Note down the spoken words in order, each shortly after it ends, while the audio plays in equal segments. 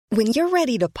When you're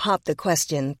ready to pop the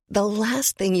question, the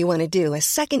last thing you want to do is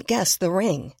second-guess the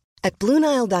ring. At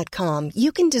BlueNile.com,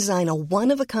 you can design a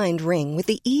one-of-a-kind ring with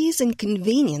the ease and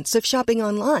convenience of shopping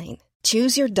online.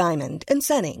 Choose your diamond and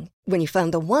setting. When you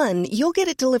find the one, you'll get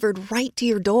it delivered right to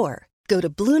your door. Go to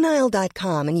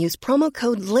BlueNile.com and use promo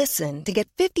code LISTEN to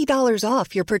get $50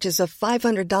 off your purchase of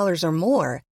 $500 or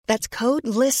more. That's code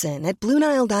LISTEN at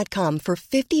BlueNile.com for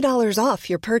 $50 off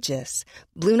your purchase.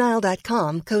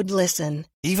 BlueNile.com, code LISTEN.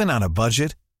 Even on a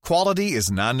budget, quality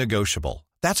is non-negotiable.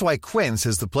 That's why Quince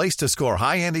is the place to score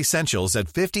high-end essentials at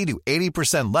 50 to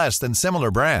 80% less than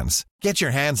similar brands. Get your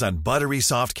hands on buttery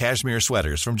soft cashmere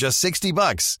sweaters from just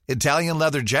 $60, Italian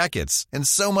leather jackets, and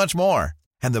so much more.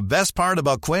 And the best part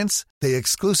about Quince, they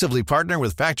exclusively partner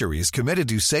with factories committed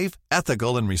to safe,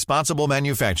 ethical, and responsible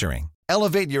manufacturing.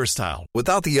 Elevate your style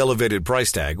without the elevated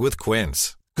price tag with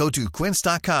Quince. Go to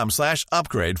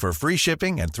quince.com/upgrade for free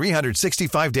shipping and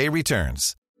 365-day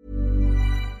returns.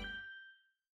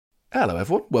 Hello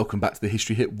everyone, welcome back to the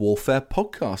History Hit Warfare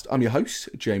podcast. I'm your host,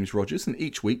 James Rogers, and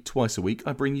each week, twice a week,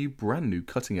 I bring you brand new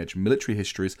cutting-edge military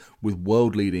histories with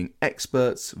world-leading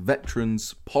experts,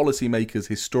 veterans, policymakers,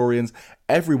 historians,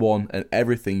 everyone and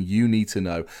everything you need to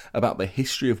know about the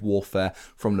history of warfare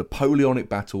from Napoleonic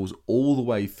battles all the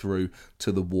way through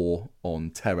to the War on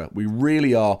Terror. We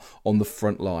really are on the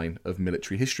front line of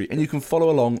military history, and you can follow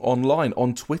along online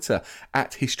on Twitter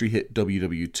at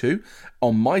HistoryHitWW2,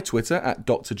 on my Twitter at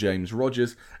Dr. James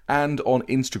Rogers, and on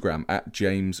Instagram at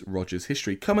James Rogers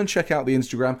History. Come and check out the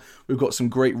Instagram. We've got some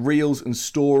great reels and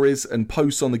stories and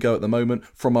posts on the go at the moment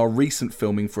from our recent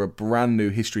filming for a brand new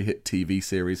History Hit TV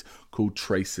series called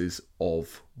Traces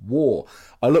of War.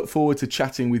 I look forward to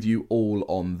chatting with you all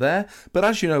on there, but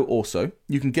as you know also,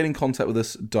 you can get in contact with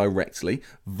us directly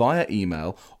via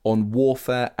email on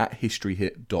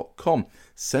warfare@historyhit.com.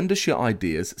 Send us your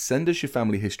ideas, send us your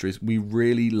family histories. We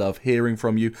really love hearing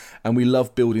from you, and we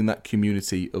love building that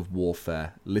community of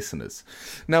warfare listeners.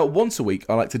 Now, once a week,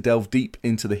 I like to delve deep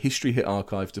into the History Hit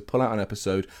archive to pull out an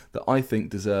episode that I think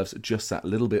deserves just that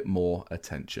little bit more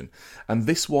attention. And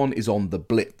this one is on the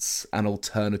Blitz, an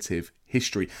alternative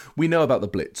history. We know about the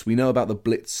Blitz. We know about the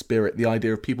Blitz spirit, the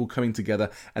idea of people coming together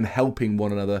and helping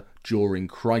one another during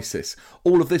crisis.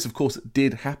 All of this, of course,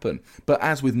 did happen. But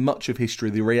as with much of history,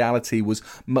 the reality was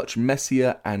much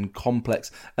messier and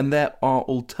complex, and there are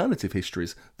alternative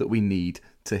histories that we need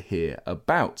to hear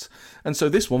about. And so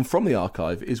this one from the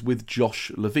archive is with Josh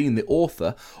Levine, the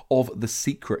author of The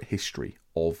Secret History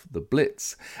of the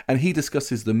Blitz, and he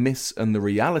discusses the myths and the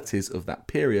realities of that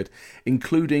period,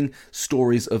 including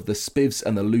stories of the spivs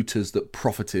and the looters that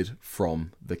profited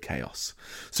from the chaos.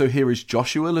 So here is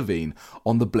Joshua Levine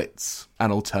on the Blitz,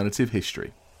 an alternative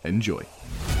history. Enjoy.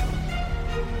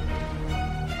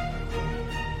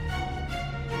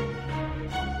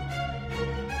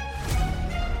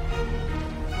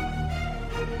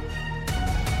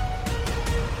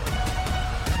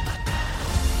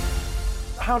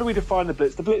 How do we define the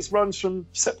Blitz? The Blitz runs from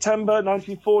September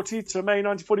 1940 to May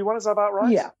 1941. Is that about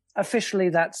right? Yeah, officially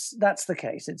that's the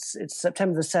case. It's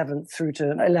September the 7th through to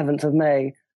 11th of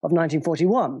May of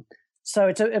 1941. So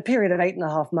it's a period of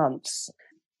 8.5 months.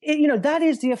 That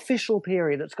is the official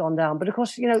period that's gone down. But of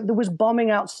course, there was bombing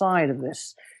outside of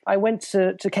this. I went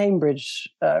to Cambridge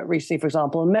recently, for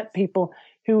example, and met people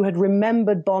who had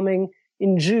remembered bombing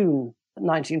in June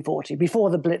 1940, before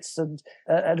the Blitz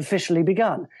had officially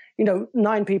begun.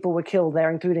 9 people were killed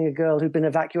there, including a girl who'd been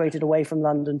evacuated away from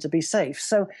London to be safe.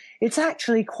 So it's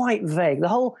actually quite vague. The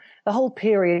whole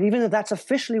period, even though that's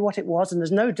officially what it was, and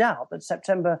there's no doubt that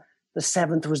September the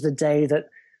 7th was the day that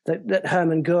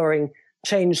Hermann Goering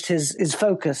changed his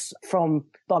focus from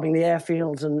bombing the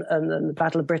airfields and the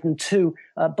Battle of Britain to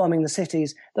bombing the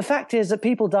cities. The fact is that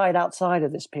people died outside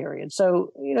of this period.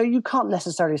 So, you can't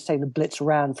necessarily say the Blitz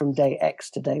ran from day X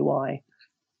to day Y.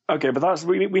 Okay, but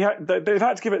they've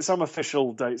had to give it some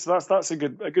official date. So that's a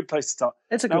good place to start.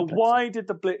 It's a good place. Now, why did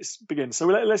the Blitz begin? So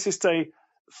let's just say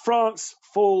France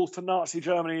falls to Nazi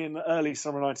Germany in the early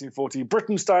summer 1940.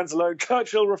 Britain stands alone.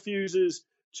 Churchill refuses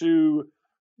to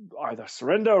either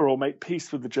surrender or make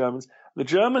peace with the Germans. The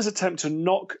Germans attempt to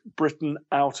knock Britain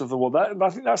out of the war. I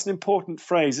think that's an important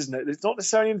phrase, isn't it? It's not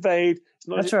necessarily invade.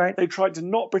 That's right. They tried to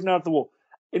knock Britain out of the war.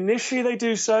 Initially, they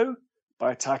do so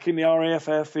by attacking the RAF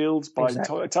airfields, by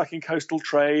attacking coastal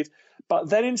trade. But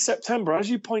then in September, as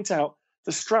you point out,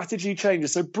 the strategy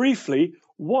changes. So briefly,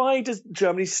 why does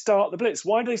Germany start the Blitz?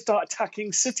 Why do they start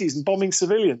attacking cities and bombing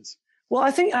civilians? Well, I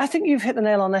think you've hit the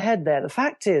nail on the head there. The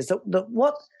fact is that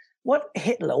what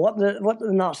Hitler, what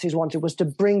the Nazis wanted was to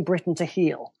bring Britain to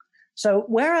heel. So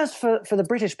whereas for the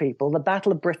British people, the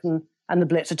Battle of Britain and the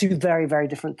Blitz are two very, very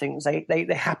different things. They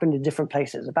happened in different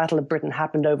places. The Battle of Britain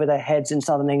happened over their heads in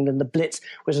southern England. The Blitz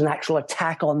was an actual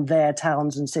attack on their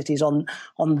towns and cities, on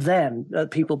them.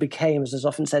 People became, as is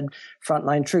often said,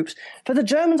 frontline troops. For the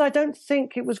Germans, I don't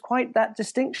think it was quite that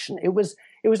distinction. It was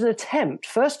an attempt.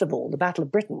 First of all, the Battle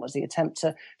of Britain was the attempt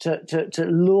to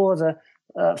lure the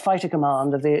fighter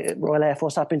command of the Royal Air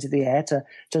Force up into the air,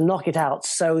 to knock it out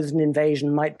so that an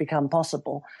invasion might become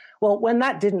possible. Well, when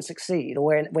that didn't succeed, or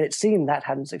when it seemed that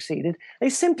hadn't succeeded, they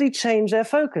simply changed their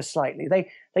focus slightly.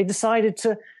 They decided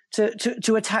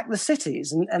to attack the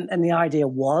cities, and the idea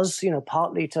was,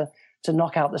 partly to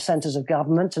knock out the centers of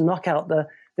government, to knock out the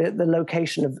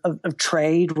location of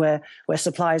trade where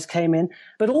supplies came in,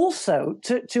 but also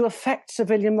to affect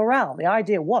civilian morale. The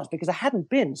idea was, because there hadn't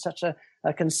been such a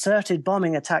concerted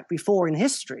bombing attack before in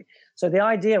history, so the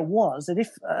idea was that if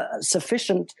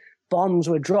sufficient bombs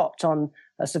were dropped on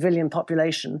a civilian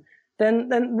population, then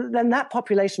that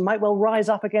population might well rise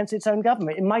up against its own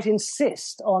government. It might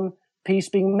insist on peace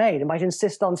being made. It might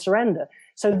insist on surrender.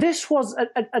 So this was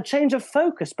a change of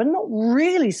focus, but not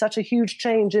really such a huge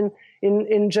change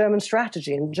in German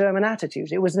strategy and German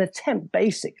attitudes. It was an attempt,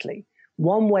 basically,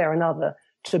 one way or another,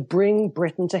 to bring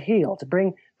Britain to heel, to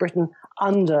bring Britain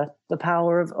under the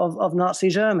power of Nazi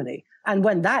Germany. And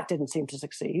when that didn't seem to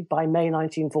succeed, by May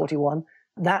 1941,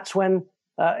 that's when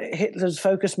Hitler's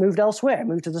focus moved elsewhere,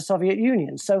 moved to the Soviet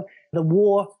Union. So the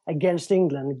war against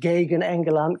England, Gegen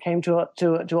England, came to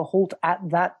a halt at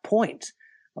that point.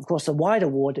 Of course, the wider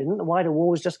war didn't. The wider war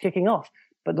was just kicking off.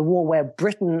 But the war where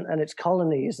Britain and its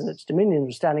colonies and its dominions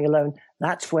were standing alone,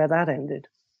 that's where that ended.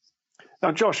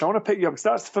 Now, Josh, I want to pick you up, because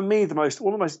that's, for me,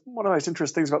 one of the most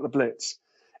interesting things about the Blitz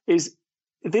is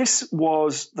this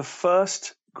was the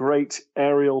first great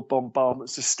aerial bombardment,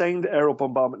 sustained aerial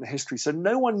bombardment in history. So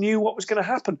no one knew what was going to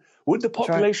happen. Would the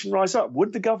population rise up?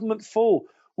 Would the government fall?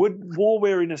 Would war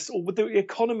weariness, or would the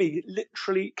economy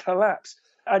literally collapse?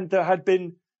 And there had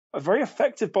been a very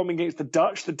effective bombing against the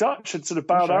Dutch. The Dutch had sort of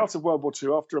bowed out of World War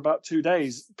II after about 2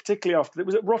 days, particularly after it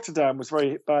was at Rotterdam was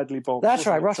very badly bombed. That's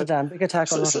right, Rotterdam, big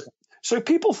attack on Rotterdam. So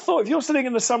people thought, if you're sitting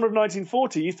in the summer of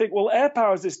 1940, you think, well, air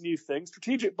power is this new thing.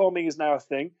 Strategic bombing is now a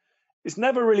thing. It's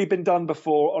never really been done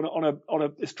before on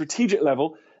a strategic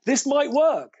level. This might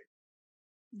work.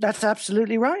 That's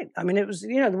absolutely right. I mean, it was,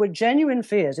 there were genuine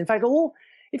fears. In fact,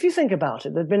 if you think about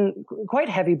it, there'd been quite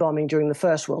heavy bombing during the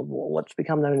First World War, what's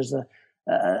become known as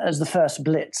the first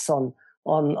Blitz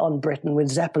on Britain, with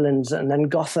Zeppelins and then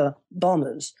Gotha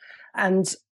bombers.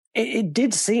 And it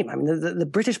did seem, I mean, the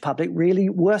British public really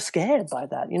were scared by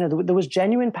that. There was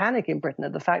genuine panic in Britain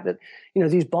at the fact that,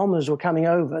 these bombers were coming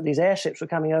over, these airships were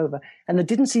coming over, and there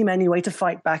didn't seem any way to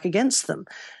fight back against them.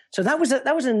 So that was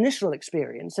an initial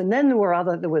experience. And then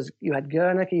you had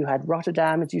Guernica, you had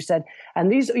Rotterdam, as you said,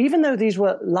 and even though these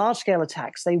were large-scale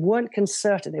attacks, they weren't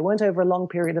concerted. They weren't over a long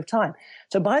period of time.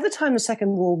 So by the time the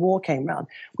Second World War came around,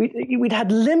 we'd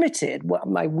had limited,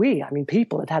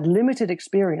 people had had limited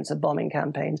experience of bombing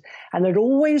campaigns, and there'd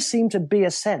always seemed to be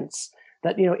a sense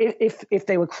that, if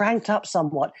they were cranked up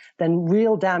somewhat, then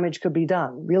real damage could be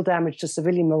done, real damage to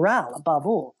civilian morale above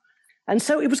all. And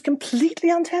so it was completely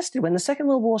untested. When the Second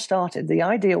World War started, the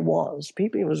idea was,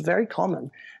 it was very common,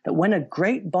 that when a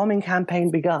great bombing campaign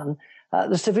begun,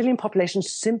 the civilian population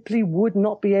simply would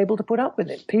not be able to put up with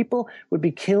it. People would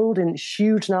be killed in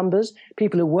huge numbers.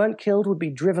 People who weren't killed would be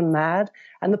driven mad.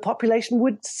 And the population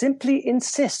would simply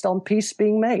insist on peace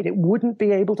being made. It wouldn't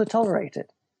be able to tolerate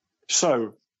it.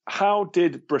 So how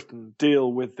did Britain deal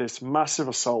with this massive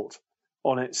assault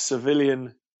on its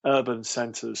civilian urban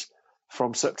centres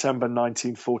from September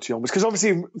 1940 onwards? Because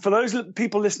obviously, for those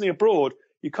people listening abroad,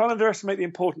 you can't underestimate the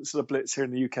importance of the Blitz here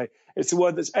in the UK. It's a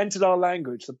word that's entered our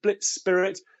language, the Blitz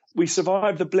spirit. We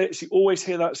survived the Blitz. You always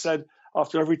hear that said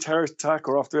after every terrorist attack,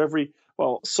 or after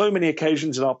so many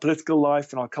occasions in our political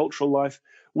life and our cultural life.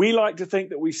 We like to think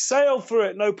that we sailed through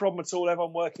it, no problem at all,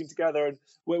 everyone working together, and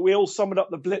we all summoned up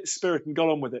the Blitz spirit and got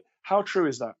on with it. How true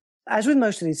is that? As with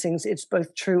most of these things, it's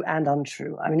both true and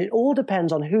untrue. I mean, it all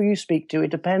depends on who you speak to. It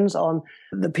depends on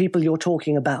the people you're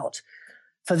talking about.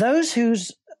 For those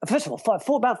first of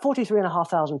all, about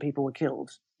 43,500 people were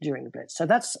killed during the Blitz. So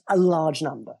that's a large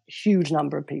number, a huge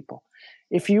number of people.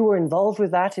 If you were involved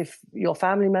with that, if your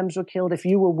family members were killed, if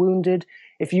you were wounded,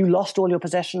 if you lost all your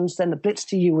possessions, then the Blitz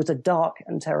to you was a dark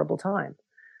and terrible time.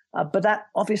 But that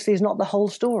obviously is not the whole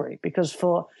story, because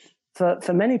for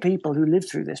many people who lived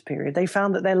through this period, they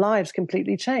found that their lives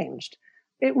completely changed.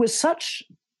 It was such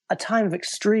a time of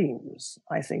extremes,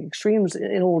 I think, extremes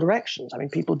in all directions. I mean,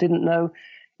 people didn't know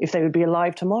if they would be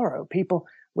alive tomorrow. People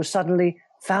were suddenly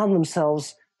found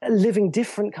themselves living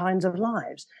different kinds of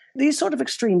lives. These sort of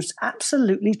extremes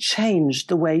absolutely changed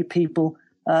the way people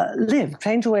live,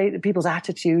 changed the way people's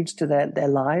attitudes to their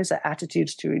lives, their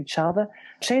attitudes to each other,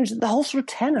 changed the whole sort of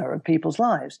tenor of people's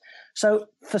lives. So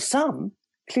for some,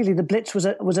 clearly the Blitz was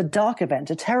a dark event,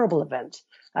 a terrible event.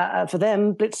 For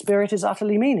them, Blitz spirit is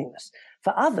utterly meaningless.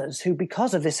 For others who,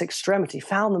 because of this extremity,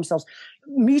 found themselves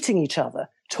meeting each other,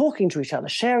 talking to each other,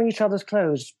 sharing each other's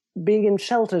clothes, being in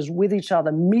shelters with each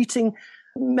other, meeting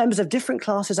members of different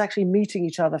classes actually meeting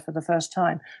each other for the first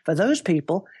time. For those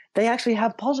people, they actually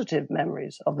have positive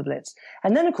memories of the Blitz.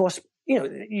 And then, of course,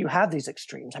 you have these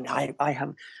extremes. I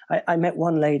mean, I met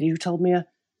one lady who told me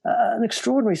an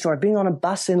extraordinary story, being on a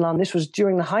bus in London. This was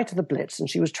during the height of the Blitz, and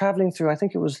she was traveling through, I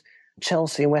think it was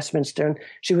Chelsea and Westminster, and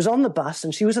she was on the bus,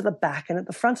 and she was at the back, and at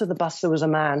the front of the bus there was a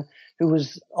man who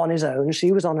was on his own.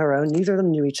 She was on her own. Neither of them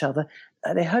knew each other.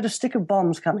 They heard a stick of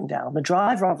bombs coming down. The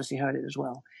driver obviously heard it as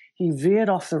well. He veered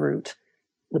off the route.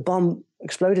 The bomb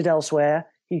exploded elsewhere.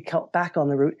 He cut back on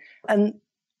the route. And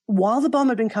while the bomb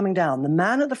had been coming down, the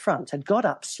man at the front had got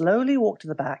up, slowly walked to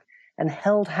the back, and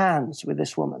held hands with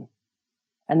this woman.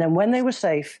 And then when they were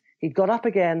safe, he got up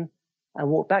again and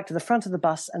walked back to the front of the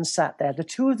bus and sat there. The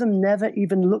two of them never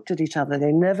even looked at each other.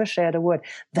 They never shared a word.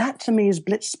 That to me is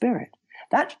Blitz spirit.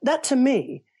 That to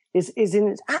me is in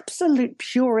its absolute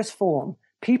purest form,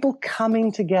 people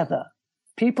coming together,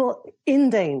 people in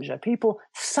danger, people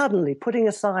suddenly putting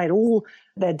aside all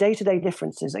their day-to-day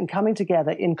differences and coming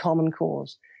together in common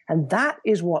cause. And that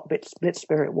is what Blitz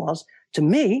spirit was. To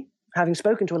me, having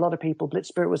spoken to a lot of people, Blitz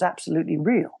spirit was absolutely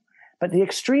real. But the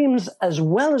extremes, as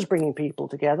well as bringing people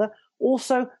together,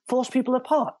 also forced people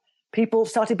apart. People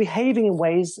started behaving in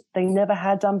ways they never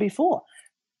had done before.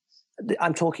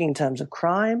 I'm talking in terms of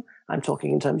crime. I'm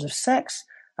talking in terms of sex.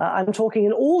 I'm talking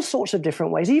in all sorts of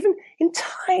different ways, even in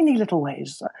tiny little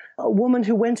ways. A woman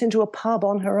who went into a pub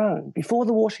on her own. Before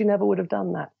the war, she never would have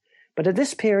done that. But at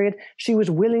this period, she was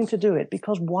willing to do it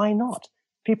because why not?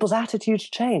 People's attitudes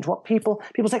change.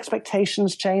 People's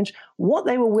expectations change. What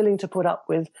they were willing to put up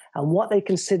with and what they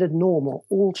considered normal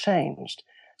all changed.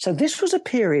 So this was a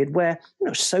period where,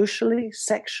 socially,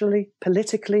 sexually,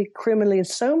 politically, criminally, in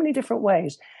so many different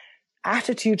ways,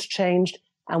 attitudes changed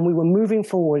and we were moving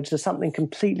forward to something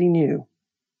completely new.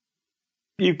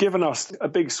 You've given us a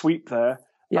big sweep there.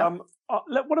 Yeah.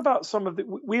 What about some of the?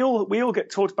 We all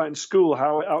get taught about in school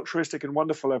how altruistic and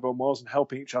wonderful everyone was and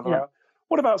helping each other out.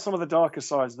 What about some of the darker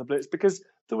sides of the Blitz? Because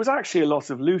there was actually a lot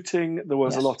of looting. There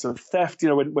was a lot of theft.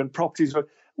 When properties were.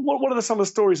 What are some of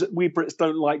the stories that we Brits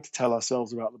don't like to tell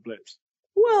ourselves about the Blitz?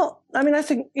 Well, I mean, I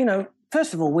think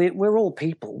first of all, we're all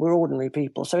people. We're ordinary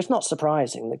people, so it's not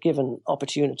surprising that given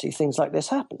opportunity, things like this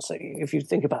happen. So if you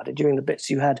think about it, during the Blitz,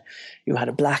 you had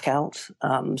a blackout,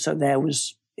 so there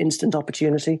was instant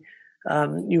opportunity.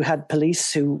 You had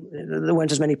police there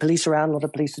weren't as many police around. A lot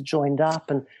of police had joined up,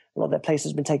 and a lot of their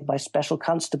places had been taken by special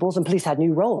constables. And police had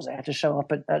new roles; they had to show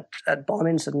up at bomb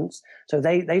incidents. So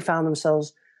they found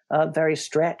themselves very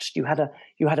stretched. You had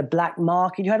a black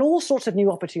market. You had all sorts of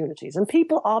new opportunities. And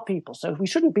people are people, so we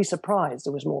shouldn't be surprised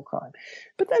there was more crime.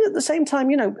 But then at the same time,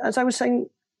 as I was saying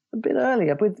a bit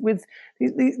earlier, with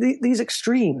these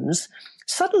extremes,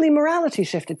 suddenly morality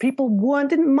shifted. People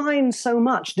didn't mind so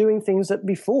much doing things that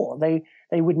before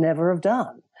they would never have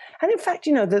done. And in fact,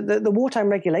 the wartime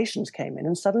regulations came in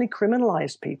and suddenly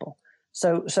criminalized people.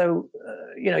 So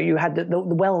you had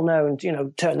the well-known,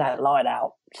 turn that light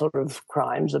out sort of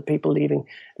crimes of people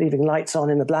leaving lights on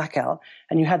in the blackout.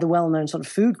 And you had the well-known sort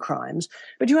of food crimes,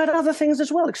 but you had other things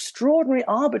as well, extraordinary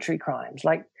arbitrary crimes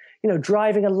like,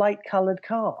 driving a light-colored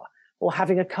car or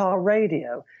having a car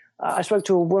radio. I spoke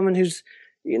to a woman who's,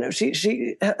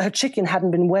 her chicken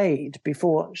hadn't been weighed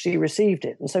before she received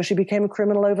it. And so she became a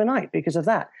criminal overnight because of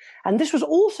that. And this was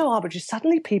also arbitrary.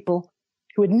 Suddenly people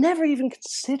who had never even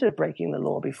considered breaking the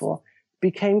law before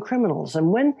became criminals.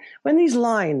 And when these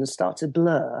lines start to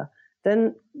blur,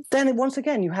 then once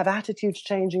again, you have attitudes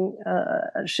changing,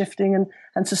 shifting,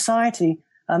 and society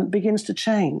begins to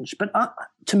change. But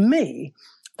to me,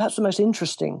 perhaps the most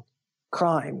interesting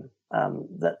crime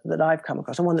that I've come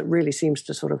across, and one that really seems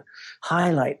to sort of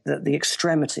highlight the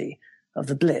extremity of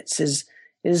the Blitz, is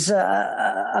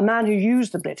a man who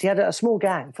used the Blitz. He had a small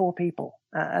gang, 4 people,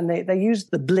 and they used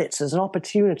the Blitz as an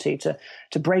opportunity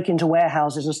to break into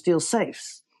warehouses and steal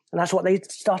safes. And that's what they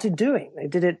started doing. They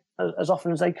did it as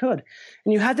often as they could.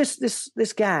 And you had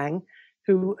this gang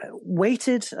who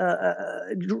waited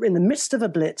in the midst of a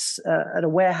Blitz at a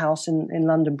warehouse in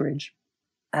London Bridge.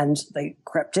 And they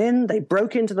crept in, they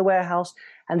broke into the warehouse,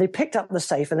 and they picked up the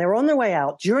safe. And they were on their way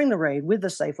out during the raid with the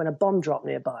safe when a bomb dropped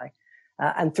nearby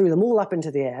and threw them all up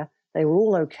into the air. They were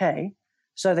all okay.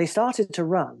 So they started to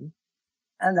run.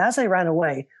 And as they ran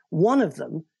away, one of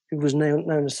them, who was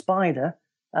known as Spider,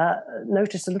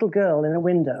 noticed a little girl in a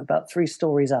window about 3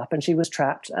 stories up, and she was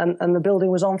trapped, and the building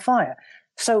was on fire.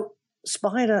 So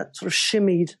Spider sort of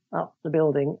shimmied up the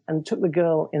building and took the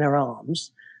girl in her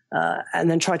arms,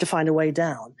 and then tried to find a way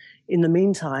down. In the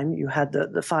meantime, you had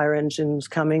the fire engines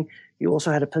coming. You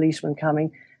also had a policeman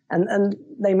coming, and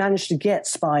they managed to get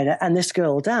Spider and this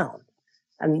girl down.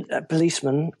 And a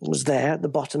policeman was there at the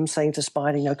bottom saying to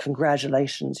Spider,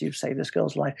 congratulations, you've saved this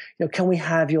girl's life. Can we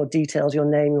have your details, your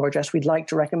name, your address? We'd like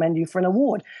to recommend you for an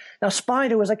award. Now,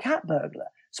 Spider was a cat burglar.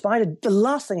 Spider, the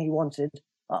last thing he wanted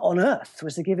on earth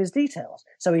was to give his details.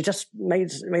 So he just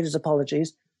made his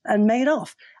apologies and made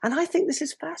off. And I think this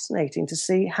is fascinating to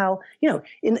see how,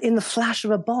 in the flash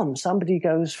of a bomb, somebody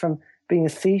goes from being a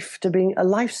thief to being a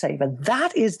lifesaver.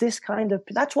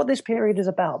 That's what this period is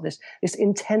about, this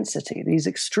intensity, these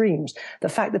extremes, the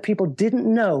fact that people didn't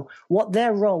know what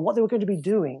their role, what they were going to be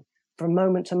doing from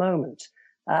moment to moment.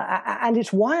 And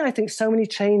it's why I think so many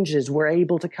changes were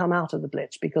able to come out of the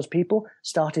Blitz, because people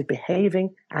started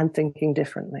behaving and thinking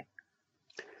differently.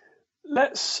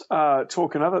 Let's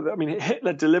talk another.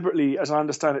 Hitler deliberately, as I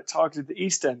understand it, targeted the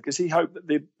East End because he hoped that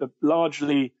the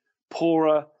largely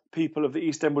poorer people of the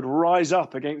East End would rise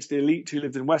up against the elite who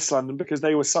lived in West London because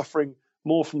they were suffering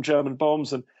more from German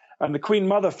bombs. And the Queen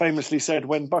Mother famously said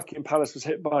when Buckingham Palace was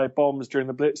hit by bombs during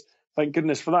the Blitz, thank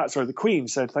goodness for that. Sorry, the Queen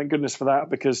said, thank goodness for that,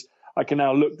 because I can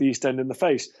now look the East End in the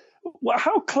face. Well,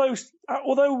 how close,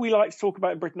 although we like to talk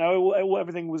about in Britain,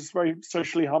 everything was very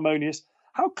socially harmonious,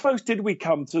 how close did we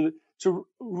come to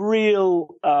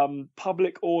real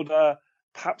public order,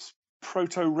 perhaps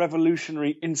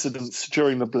proto-revolutionary incidents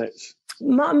during the Blitz?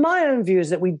 My own view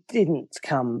is that we didn't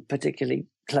come particularly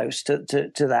close to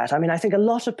that. I think a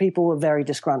lot of people were very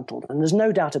disgruntled, and there's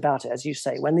no doubt about it, as you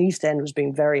say, when the East End was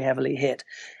being very heavily hit,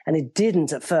 and it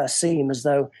didn't at first seem as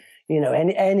though,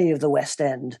 any of the West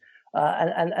End,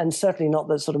 and certainly not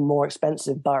the sort of more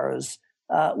expensive boroughs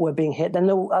were being hit, then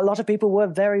a lot of people were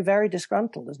very, very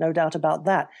disgruntled. There's no doubt about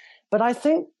that. But I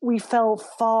think we fell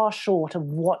far short of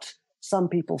what some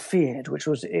people feared, which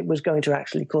was it was going to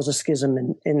actually cause a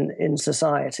schism in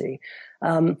society.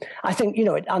 I think,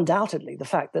 undoubtedly the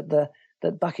fact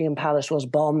that Buckingham Palace was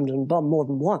bombed and bombed more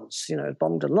than once,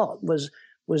 bombed a lot, was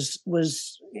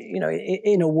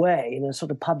in a way, in a sort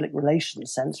of public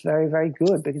relations sense, very, very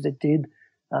good, because it did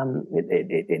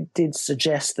it did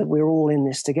suggest that we're all in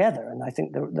this together. And I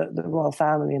think the royal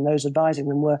family and those advising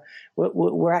them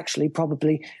were actually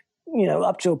probably,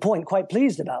 up to a point, quite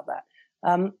pleased about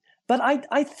that. But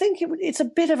I think it's a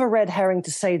bit of a red herring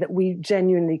to say that we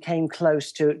genuinely came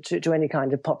close to any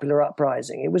kind of popular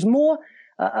uprising. It was more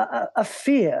a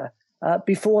fear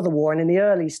before the war and in the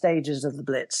early stages of the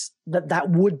Blitz that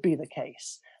would be the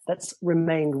case. That's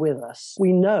remained with us.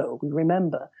 We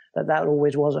remember that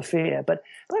always was a fear. But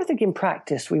I think in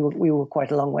practice we were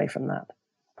quite a long way from that.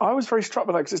 I was very struck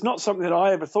by that because it's not something that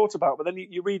I ever thought about. But then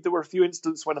you read there were a few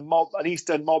instances when an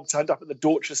East End mob turned up at the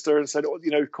Dorchester and said,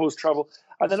 caused trouble.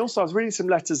 And then also I was reading some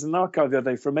letters in the archive the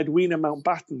other day from Edwina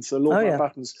Mountbatten, so Lord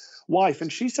Mountbatten's wife.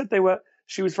 And she said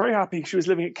she was very happy. She was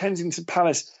living at Kensington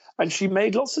Palace. And she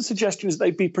made lots of suggestions that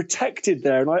they'd be protected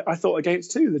there. And I thought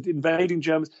against, too, the invading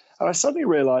Germans. And I suddenly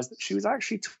realised that she was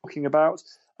actually talking about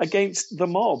against the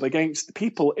mob, against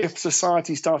people, if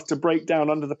society started to break down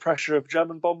under the pressure of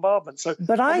German bombardment.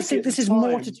 But I think this is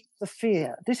more to do with the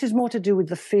fear. This is more to do with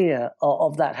the fear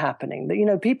of that happening.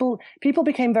 That people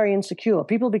became very insecure.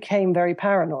 People became very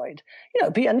paranoid.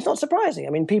 And it's not surprising. I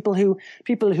mean, people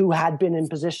who had been in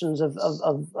positions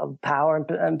of power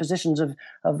and positions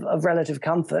of relative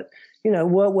comfort,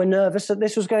 were nervous that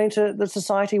that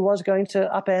society was going to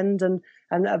upend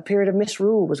and a period of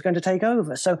misrule was going to take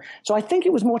over. So I think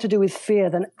it was more to do with fear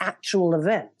than actual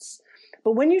events.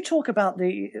 But when you talk about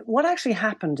what actually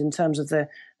happened in terms of the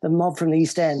mob from the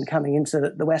East End coming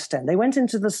into the West End, they went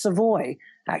into the Savoy,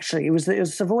 actually. It was the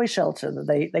Savoy shelter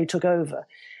that they took over.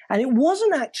 And it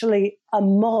wasn't actually a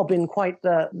mob in quite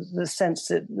the sense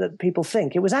that people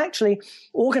think. It was actually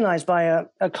organized by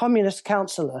a communist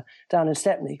councillor down in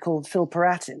Stepney called Phil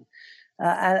Paratin.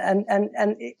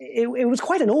 And it was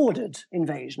quite an ordered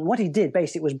invasion. What he did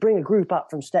basically was bring a group up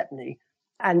from Stepney,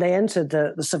 and they entered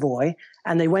the Savoy,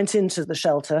 and they went into the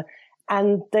shelter,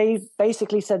 and they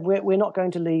basically said, we're not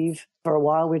going to leave for a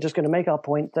while. We're just going to make our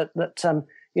point that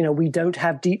we don't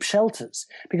have deep shelters.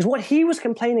 Because what he was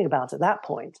complaining about at that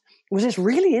point was this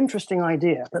really interesting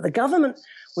idea that the government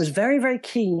was very, very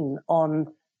keen on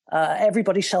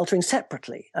everybody sheltering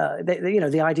separately.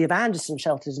 The idea of Anderson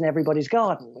shelters in everybody's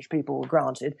garden, which people were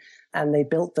granted, and they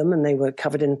built them, and they were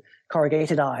covered in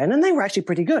corrugated iron, and they were actually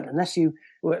pretty good. Unless you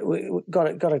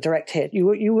got a direct hit, you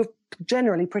were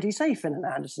generally pretty safe in an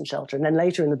Anderson shelter. And then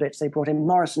later in the bits, they brought in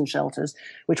Morrison shelters,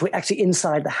 which were actually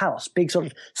inside the house, big sort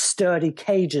of sturdy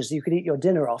cages you could eat your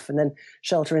dinner off and then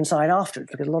shelter inside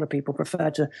afterwards, because a lot of people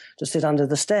preferred to sit under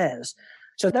the stairs.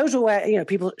 So those were where,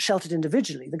 people sheltered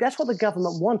individually. That's what the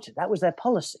government wanted. That was their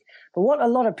policy. But what a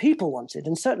lot of people wanted,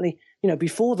 and certainly,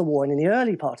 before the war and in the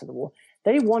early part of the war,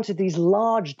 they wanted these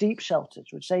large, deep shelters,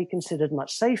 which they considered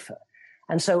much safer.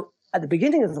 And so at the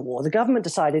beginning of the war, the government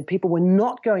decided people were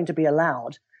not going to be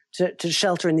allowed to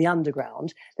shelter in the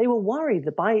underground. They were worried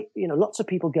that by, lots of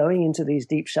people going into these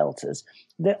deep shelters,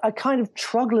 that a kind of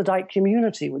troglodyte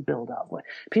community would build up, where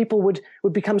people would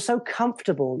become so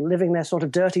comfortable living their sort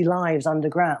of dirty lives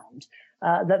underground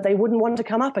that they wouldn't want to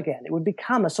come up again. It would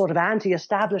become a sort of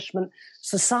anti-establishment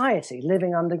society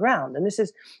living underground. And this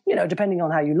is, depending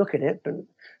on how you look at it, but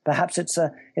perhaps it's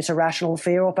a rational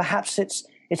fear, or perhaps it's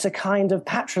a kind of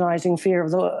patronizing fear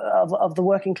of the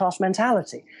working class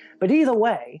mentality. But either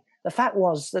way, the fact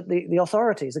was that the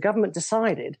authorities, the government,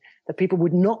 decided that people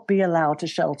would not be allowed to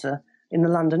shelter in the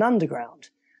London Underground.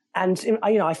 And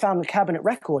I found the cabinet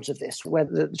records of this, where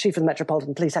the chief of the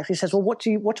Metropolitan Police actually says, "Well, what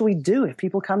do we do if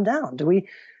people come down? Do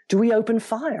we open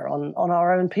fire on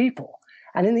our own people?"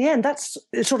 And in the end,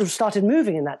 it sort of started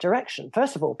moving in that direction.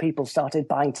 First of all, people started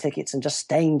buying tickets and just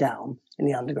staying down in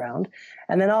the underground.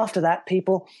 And then after that,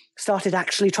 people started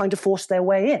actually trying to force their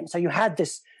way in. So you had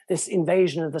this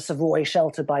invasion of the Savoy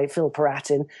shelter by Phil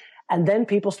Paratin. And then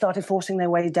people started forcing their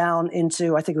way down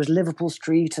into, I think it was Liverpool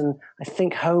Street and I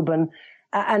think Holborn.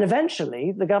 And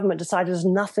eventually, the government decided there's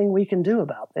nothing we can do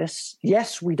about this.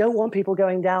 Yes, we don't want people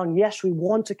going down. Yes, we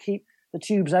want to keep the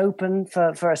tubes open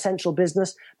for essential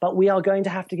business, but we are going to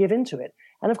have to give into it.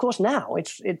 And of course, now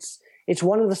it's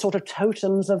one of the sort of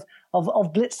totems of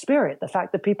Blitz spirit. The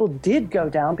fact that people did go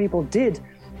down, people did,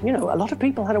 a lot of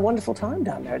people had a wonderful time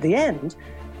down there. At the end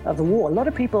of the war, a lot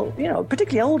of people,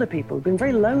 particularly older people, who've been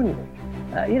very lonely,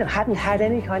 hadn't had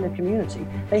any kind of community.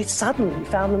 They suddenly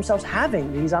found themselves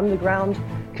having these underground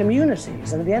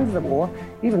communities. And at the end of the war,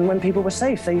 even when people were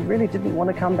safe, they really didn't want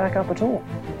to come back up at all.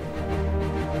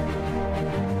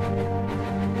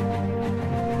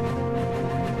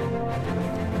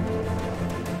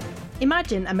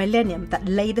 Imagine a millennium that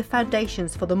laid the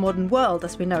foundations for the modern world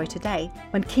as we know it today,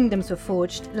 when kingdoms were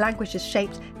forged, languages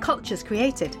shaped, cultures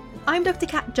created. I'm Dr.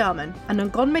 Kat Jarman, and on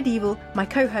Gone Medieval, my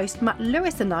co-host Matt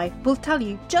Lewis and I will tell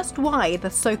you just why the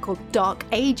so-called Dark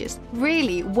Ages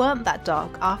really weren't that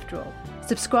dark after all.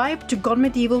 Subscribe to Gone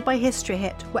Medieval by History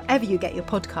Hit wherever you get your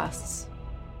podcasts.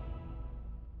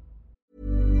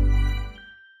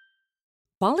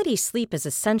 Quality sleep is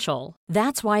essential.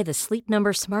 That's why the Sleep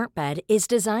Number Smart Bed is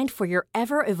designed for your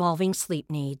ever-evolving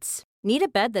sleep needs. Need a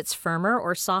bed that's firmer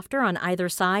or softer on either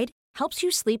side? Helps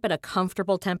you sleep at a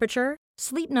comfortable temperature?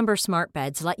 Sleep Number Smart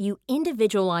Beds let you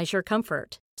individualize your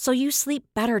comfort, so you sleep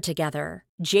better together.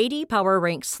 J.D. Power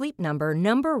ranks Sleep Number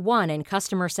number 1 in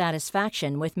customer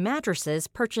satisfaction with mattresses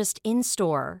purchased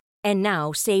in-store. And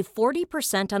now save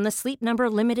 40% on the Sleep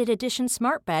Number Limited Edition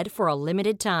Smart Bed for a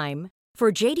limited time. For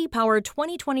J.D. Power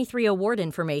 2023 award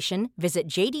information, visit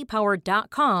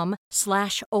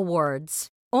jdpower.com/awards.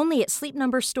 Only at Sleep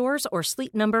Number stores or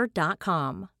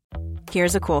sleepnumber.com.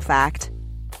 Here's a cool fact.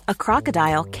 A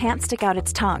crocodile can't stick out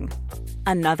its tongue.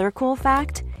 Another cool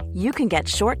fact, you can get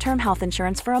short-term health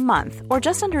insurance for a month or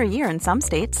just under a year in some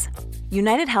states.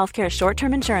 United Healthcare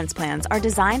short-term insurance plans are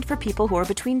designed for people who are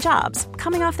between jobs,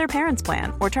 coming off their parents'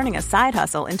 plan, or turning a side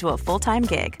hustle into a full-time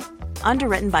gig.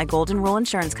 Underwritten by Golden Rule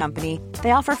Insurance Company,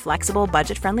 they offer flexible,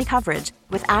 budget-friendly coverage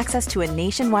with access to a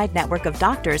nationwide network of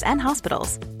doctors and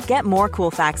hospitals. Get more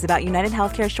cool facts about United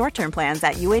Healthcare short-term plans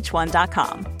at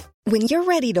uh1.com. When you're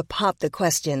ready to pop the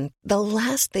question, the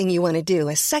last thing you want to do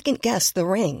is second-guess the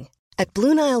ring. At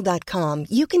BlueNile.com,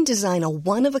 you can design a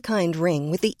one-of-a-kind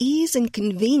ring with the ease and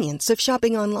convenience of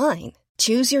shopping online.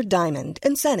 Choose your diamond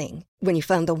and setting. When you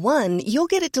find the one, you'll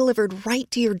get it delivered right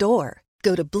to your door.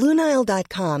 Go to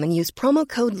BlueNile.com and use promo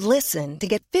code LISTEN to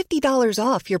get $50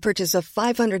 off your purchase of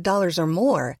 $500 or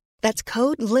more. That's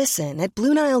code LISTEN at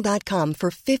BlueNile.com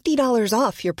for $50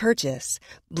 off your purchase.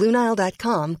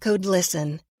 BlueNile.com, code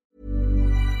LISTEN.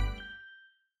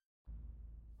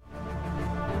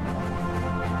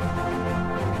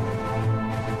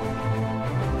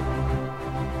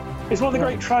 It's one of the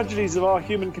great tragedies of our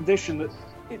human condition that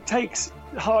it takes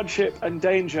hardship and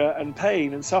danger and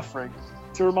pain and suffering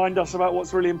to remind us about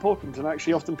what's really important, and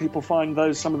actually often people find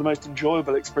those some of the most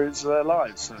enjoyable experiences of their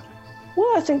lives, certainly.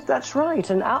 Well, I think that's right.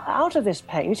 And out of this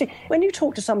pain, you see, when you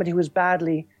talk to somebody who was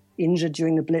badly injured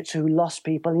during the Blitz, who lost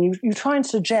people, and you try and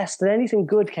suggest that anything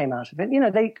good came out of it,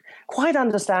 they quite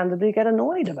understandably get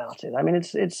annoyed about it. I mean,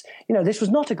 it's this was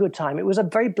not a good time. It was a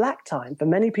very black time. For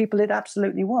many people, it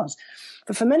absolutely was.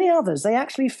 But for many others, they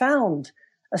actually found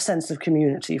a sense of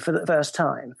community for the first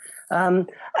time.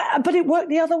 But it worked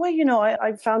the other way.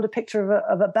 I found a picture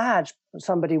of a badge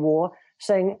somebody wore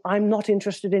saying, "I'm not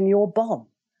interested in your bomb."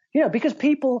 Because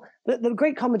people, the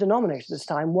great common denominator this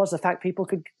time was the fact people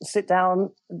could sit down,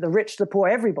 the rich, the poor,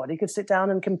 everybody could sit down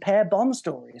and compare bomb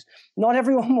stories. Not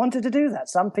everyone wanted to do that.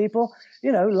 Some people,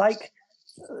 like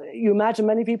you imagine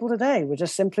many people today, were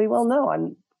just simply, well,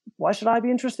 no, why should I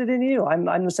be interested in you?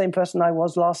 I'm the same person I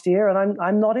was last year, and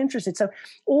I'm not interested. So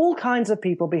all kinds of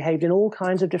people behaved in all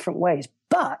kinds of different ways.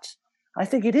 But I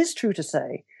think it is true to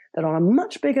say that on a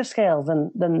much bigger scale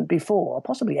than before,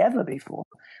 possibly ever before,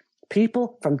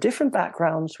 people from different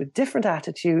backgrounds with different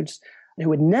attitudes who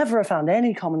would never have found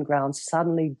any common ground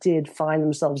suddenly did find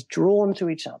themselves drawn to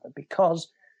each other because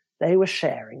they were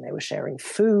sharing. They were sharing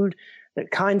food, the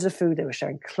kinds of food, they were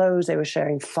sharing clothes, they were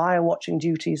sharing fire watching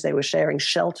duties, they were sharing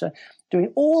shelter,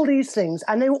 doing all these things.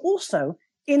 And they were also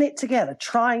in it together,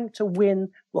 trying to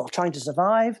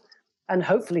survive, and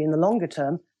hopefully in the longer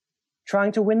term,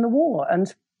 trying to win the war.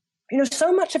 And,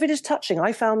 so much of it is touching.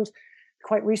 I found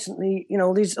quite recently,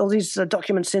 all these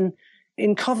documents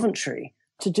in Coventry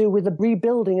to do with the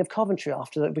rebuilding of Coventry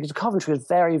because Coventry was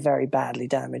very, very badly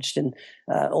damaged and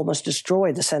almost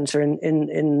destroyed, the centre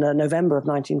in November of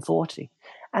 1940.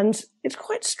 And it's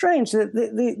quite strange that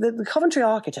the Coventry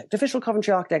architect, official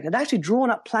Coventry architect, had actually drawn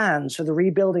up plans for the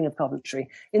rebuilding of Coventry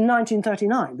in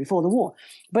 1939, before the war.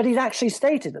 But he'd actually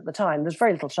stated at the time, there's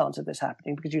very little chance of this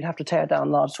happening because you'd have to tear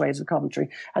down large swathes of Coventry,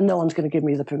 and no one's going to give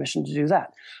me the permission to do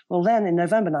that. Well, then in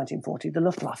November 1940, the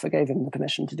Luftwaffe gave him the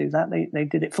permission to do that. They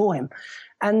did it for him.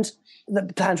 And the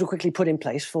plans were quickly put in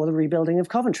place for the rebuilding of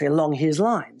Coventry along his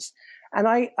lines. And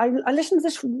I listened to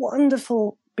this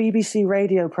wonderful BBC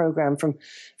radio program from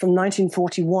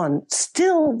 1941,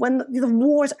 still when the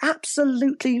war is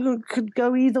absolutely could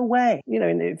go either way,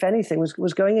 and if anything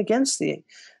was going against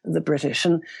the British.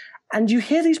 And you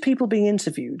hear these people being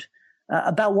interviewed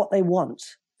about what they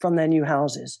want from their new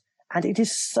houses. And it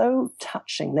is so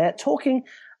touching. They're talking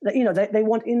that, they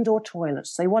want indoor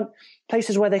toilets. They want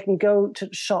places where they can go to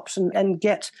shops and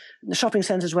get the shopping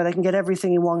centres where they can get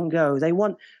everything in one go. They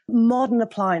want modern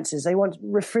appliances. They want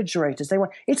refrigerators.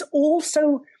 It's all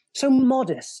so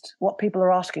modest what people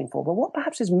are asking for. But what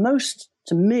perhaps is most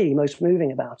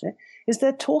moving about it is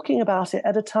they're talking about it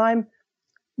at a time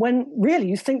when really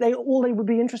you think all they would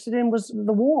be interested in was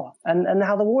the war and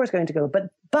how the war is going to go.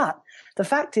 But the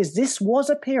fact is, this was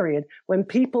a period when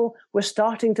people were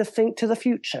starting to think to the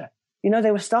future.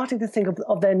 They were starting to think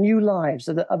of their new lives,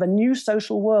 of a new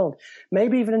social world,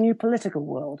 maybe even a new political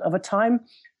world, of a time,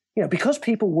 because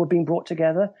people were being brought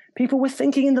together, people were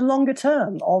thinking in the longer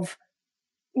term of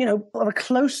a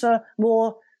closer,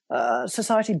 more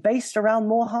society based around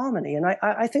more harmony. And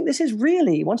I think this is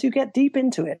really, once you get deep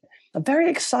into it, a very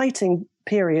exciting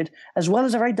period as well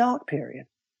as a very dark period.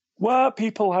 Were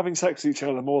people having sex with each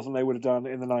other more than they would have done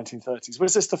in the 1930s?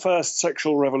 Was this the first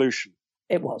sexual revolution?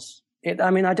 It was.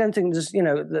 I don't think there's,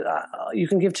 you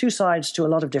can give two sides to a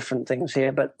lot of different things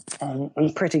here, but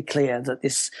I'm pretty clear that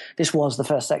this was the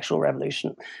first sexual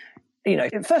revolution.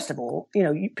 First of all,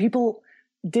 people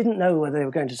didn't know whether they were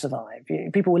going to survive.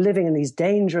 People were living in these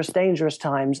dangerous, dangerous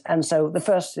times. And so the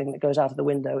first thing that goes out of the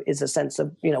window is a sense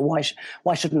of,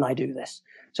 why shouldn't I do this?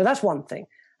 So that's one thing.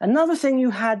 Another thing,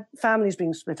 you had families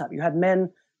being split up. You had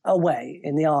men away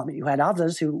in the army. You had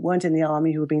others who weren't in the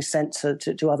army who were being sent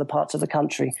to other parts of the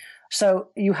country. So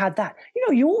you had that.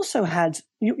 You also had,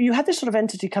 you had this sort of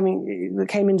entity that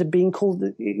came into being called,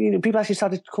 people actually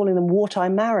started calling them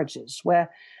wartime marriages, where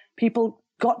people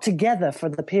got together for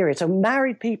the period. So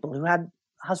married people who had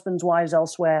husbands, wives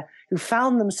elsewhere, who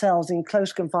found themselves in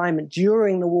close confinement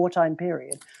during the wartime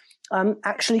period,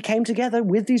 actually came together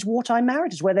with these wartime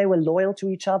marriages where they were loyal to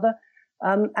each other.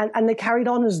 And they carried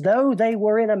on as though they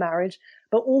were in a marriage,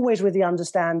 but always with the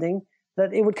understanding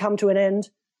that it would come to an end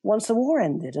once the war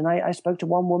ended. And I spoke to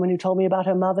one woman who told me about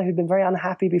her mother who'd been very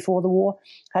unhappy before the war,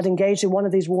 had engaged in one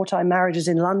of these wartime marriages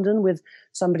in London with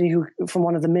somebody who from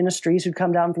one of the ministries who'd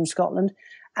come down from Scotland,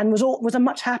 and was a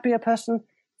much happier person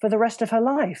for the rest of her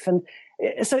life. And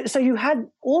so you had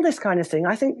all this kind of thing.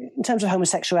 I think in terms of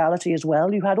homosexuality as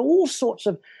well, you had all sorts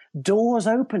of doors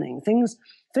opening. Things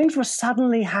were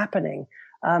suddenly happening.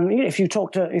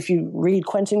 If you read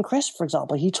Quentin Crisp, for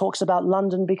example, he talks about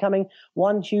London becoming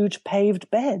one huge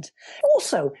paved bed.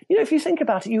 Also, if you think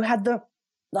about it, you had the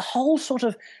whole sort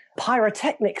of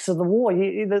pyrotechnics of the war.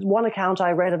 There's one account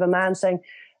I read of a man saying,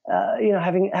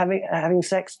 having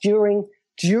sex during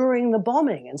the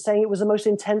bombing and saying it was the most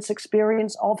intense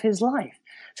experience of his life.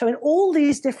 So in all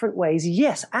these different ways,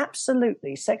 yes,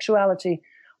 absolutely, sexuality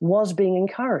was being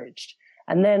encouraged.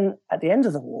 And then at the end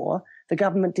of the war, the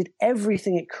government did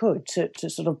everything it could to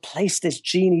sort of place this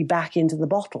genie back into the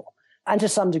bottle. And to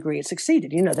some degree it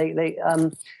succeeded.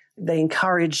 They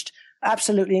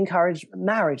absolutely encouraged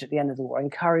marriage at the end of the war,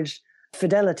 encouraged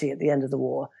fidelity at the end of the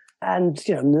war. And,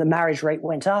 the marriage rate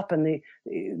went up and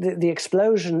the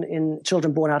explosion in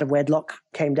children born out of wedlock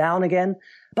came down again.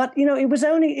 But,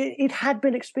 it had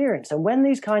been experienced. And when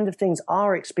these kind of things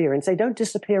are experienced, they don't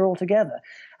disappear altogether.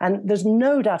 And there's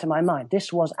no doubt in my mind,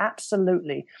 this was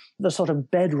absolutely the sort of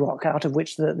bedrock out of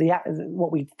which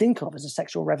what we think of as a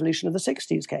sexual revolution of the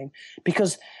 60s came.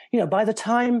 Because, by the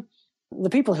time the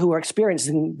people who were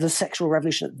experiencing the sexual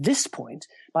revolution at this point,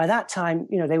 by that time,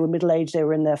 they were middle-aged, they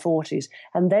were in their 40s,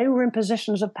 and they were in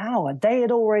positions of power. They had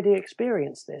already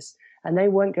experienced this, and they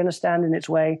weren't going to stand in its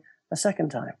way a second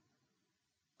time.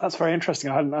 That's very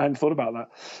interesting. I hadn't thought about that.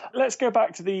 Let's go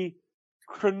back to the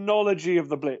chronology of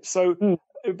the Blitz. So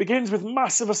it begins with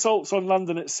massive assaults on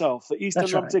London itself. The East End,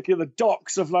 in particular, the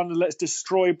docks of London. Let's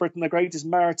destroy Britain, the greatest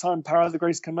maritime power, the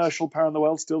greatest commercial power in the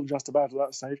world, still just about at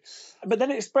that stage. But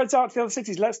then it spreads out to the other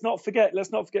cities. Let's not forget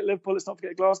Liverpool, let's not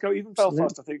forget Glasgow, even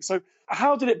Belfast, I think. So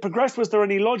how did it progress? Was there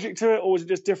any logic to it, or was it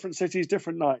just different cities,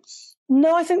 different nights?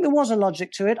 No, I think there was a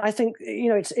logic to it. I think,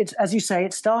 it's as you say,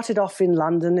 it started off in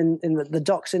London, in the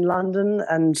docks in London,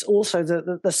 and also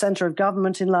the centre of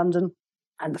government in London.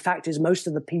 And the fact is, most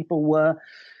of the people were,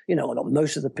 not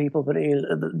most of the people, but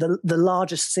the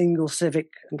largest single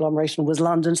civic conglomeration was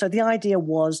London. So the idea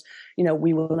was,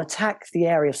 we will attack the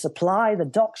area of supply, the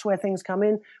docks where things come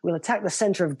in. We'll attack the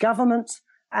centre of government,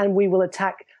 and we will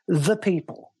attack the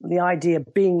people. The idea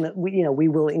being that we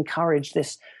will encourage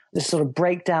this sort of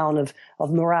breakdown of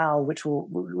morale, which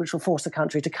will force the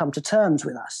country to come to terms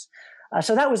with us.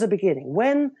 So that was the beginning.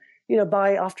 When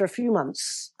after a few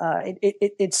months,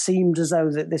 it seemed as though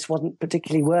that this wasn't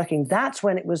particularly working. That's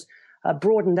when it was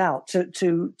broadened out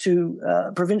to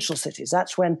provincial cities.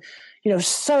 That's when,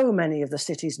 so many of the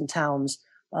cities and towns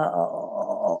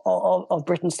of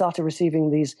Britain started receiving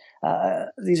these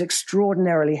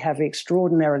extraordinarily heavy,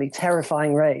 extraordinarily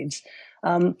terrifying raids.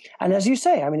 And as you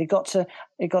say, it got to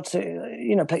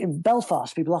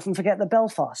Belfast. People often forget that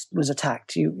Belfast was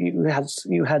attacked. You had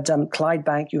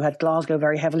Clydebank, you had Glasgow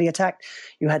very heavily attacked.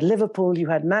 You had Liverpool, you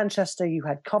had Manchester, you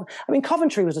had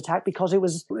Coventry was attacked because it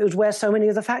was where so many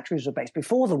of the factories were based.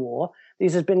 Before the war,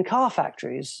 these had been car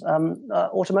factories,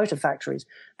 automotive factories.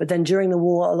 But then during the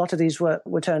war, a lot of these were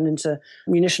turned into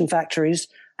munition factories,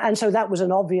 and so that was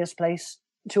an obvious place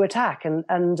to attack.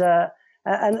 And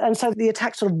so the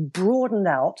attack sort of broadened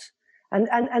out, and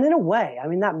in a way,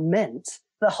 that meant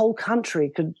the whole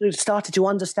country started to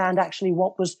understand actually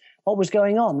what was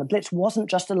going on. The Blitz wasn't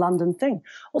just a London thing.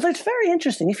 Although it's very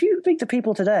interesting, if you speak to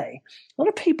people today, a lot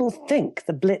of people think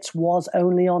the Blitz was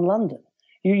only on London.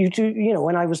 You do,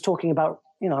 when I was talking about,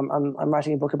 I'm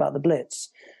writing a book about the Blitz,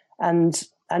 and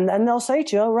they'll say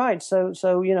to you, oh right, so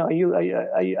are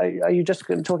you just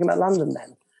talking about London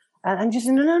then? And you say,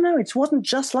 no, it wasn't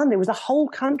just London. It was the whole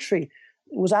country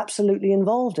was absolutely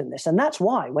involved in this. And that's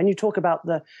why when you talk about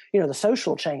the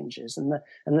social changes and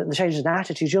the changes in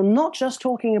attitudes, you're not just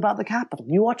talking about the capital.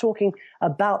 You are talking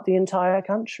about the entire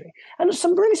country. And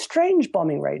some really strange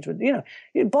bombing raids.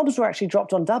 Bombs were actually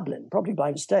dropped on Dublin, probably by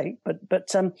mistake.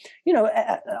 But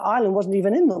Ireland wasn't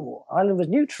even in the war. Ireland was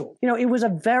neutral. It was a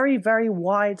very, very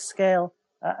wide-scale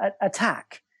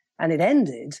attack. And it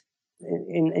ended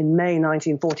in May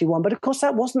 1941. But of course,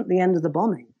 that wasn't the end of the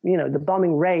bombing. The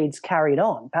bombing raids carried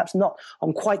on, perhaps not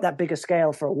on quite that big a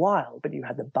scale for a while, but you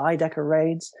had the Baedeker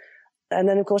raids. And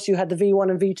then, of course, you had the V1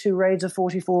 and V2 raids of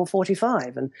 44,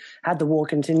 45. And had the war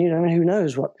continued, who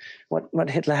knows what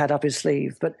Hitler had up his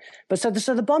sleeve. But so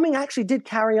the bombing actually did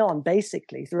carry on,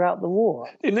 basically, throughout the war.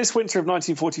 In this winter of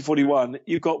 1940-41,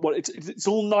 you've got it's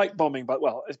all night bombing, but,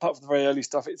 apart from the very early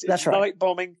stuff, it's That's right. Night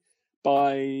bombing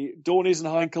by Dorniers and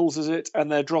Heinkels, is it?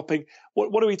 And they're dropping,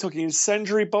 what are we talking,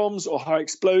 incendiary bombs or high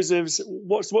explosives?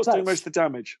 What's doing most of the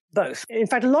damage? Both. In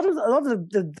fact, a lot of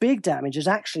the big damage is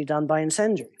actually done by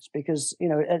incendiaries because,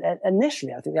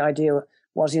 initially I think the idea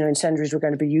was, incendiaries were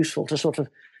going to be useful to sort of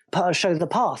show the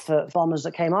path for bombers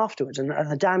that came afterwards, and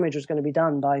the damage was going to be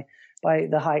done by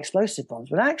the high explosive bombs.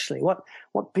 But actually what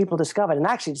people discovered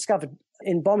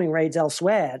in bombing raids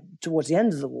elsewhere towards the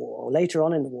end of the war, or later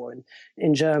on in the war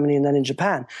in Germany and then in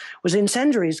Japan, was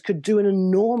incendiaries could do an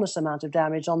enormous amount of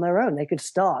damage on their own. They could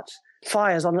start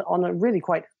fires on a really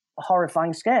quite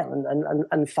horrifying scale,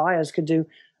 and fires could do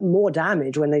more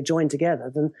damage when they joined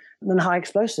together than high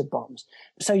explosive bombs.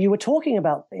 So you were talking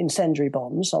about incendiary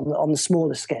bombs on the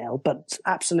smaller scale, but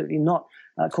absolutely not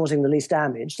causing the least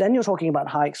damage. Then you're talking about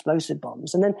high explosive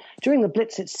bombs. And then during the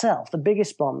Blitz itself, the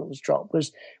biggest bomb that was dropped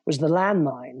was the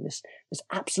landmine, this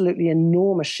absolutely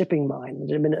enormous shipping mine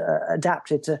that had been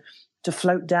adapted to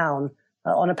float down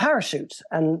on a parachute.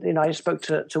 And, I spoke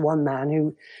to one man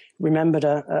who remembered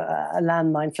a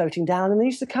landmine floating down, and it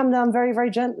used to come down very,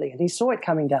 very gently. And he saw it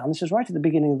coming down. This was right at the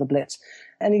beginning of the Blitz.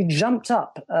 And he jumped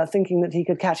up thinking that he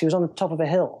could catch it. He was on the top of a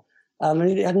hill. And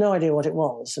he had no idea what it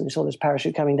was. And he saw this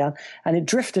parachute coming down, and it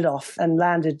drifted off and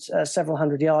landed several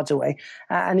hundred yards away.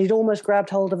 And he'd almost grabbed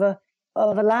hold of a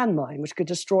landmine, which could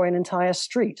destroy an entire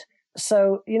street.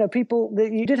 So,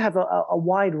 you did have a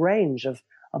wide range of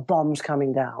bombs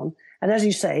coming down. And as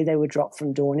you say, they were dropped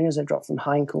from Dorniers, they dropped from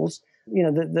Heinkels.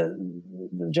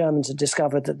 The Germans had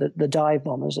discovered that the dive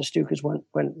bombers, the Stukas,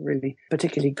 weren't really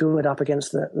particularly good up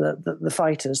against the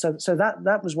fighters. So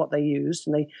that was what they used,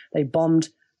 and they bombed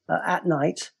at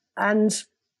night, and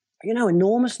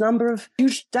enormous number of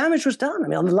huge damage was done. I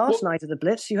mean, on the last night of the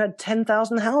Blitz, you had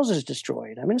 10,000 houses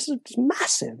destroyed. I mean, it's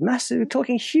massive. We're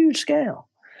talking huge scale.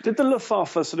 Did the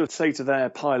Luftwaffe sort of say to their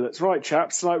pilots, right,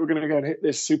 chaps, tonight we're going to go and hit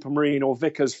this Supermarine or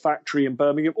Vickers factory in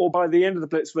Birmingham? Or by the end of the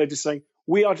Blitz, were they just saying,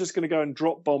 we are just going to go and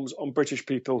drop bombs on British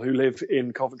people who live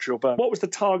in Coventry or Birmingham? What was the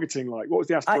targeting like? What was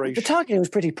the aspiration? The targeting was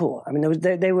pretty poor. I mean, there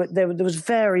was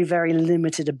very, very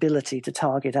limited ability to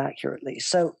target accurately.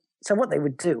 So what they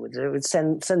would do, they would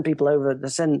send people over,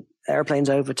 send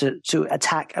airplanes over to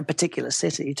attack a particular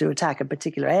city, to attack a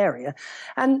particular area,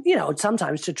 and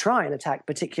sometimes to try and attack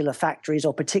particular factories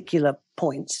or particular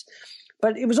points.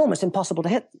 But it was almost impossible to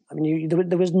hit them. I mean,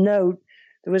 there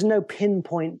was no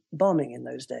pinpoint bombing in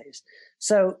those days.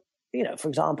 So, for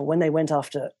example, when they went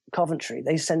after Coventry,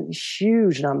 they sent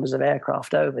huge numbers of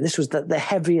aircraft over. This was the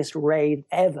heaviest raid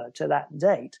ever to that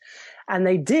date, and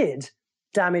they did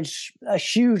damage a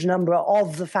huge number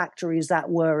of the factories that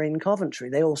were in Coventry.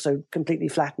 They also completely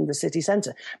flattened the city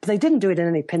centre. But they didn't do it in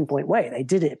any pinpoint way. They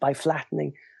did it by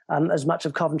flattening as much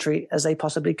of Coventry as they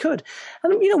possibly could.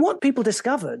 And, what people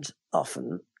discovered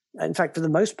often, in fact, for the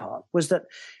most part, was that,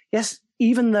 yes,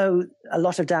 even though a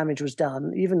lot of damage was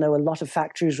done, even though a lot of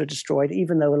factories were destroyed,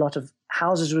 even though a lot of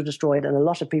houses were destroyed and a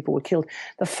lot of people were killed,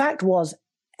 the fact was,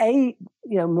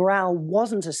 morale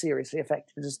wasn't as seriously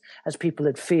affected as people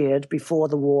had feared before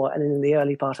the war and in the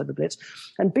early part of the Blitz.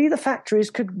 And B, the factories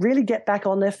could really get back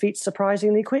on their feet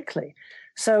surprisingly quickly.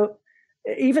 So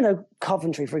even though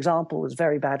Coventry, for example, was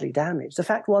very badly damaged, the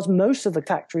fact was most of the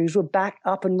factories were back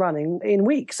up and running in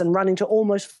weeks and running to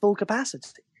almost full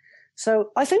capacity.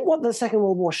 So I think what the Second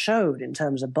World War showed in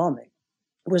terms of bombing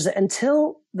was that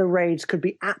until the raids could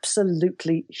be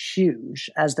absolutely huge,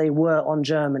 as they were on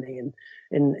Germany and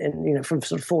from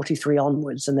sort of 43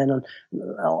 onwards, and then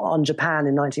on Japan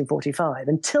in 1945.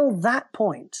 Until that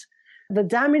point, the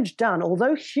damage done,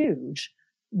 although huge,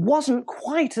 wasn't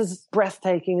quite as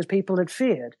breathtaking as people had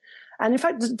feared. And in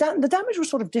fact, the damage was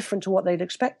sort of different to what they'd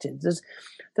expected. There's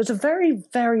a very,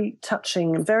 very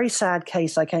touching and very sad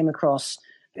case I came across,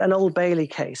 an Old Bailey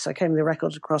case. I came the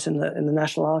records across in the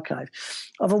National Archive,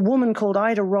 of a woman called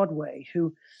Ida Rodway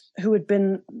who had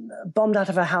been bombed out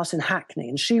of her house in Hackney,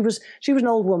 and she was an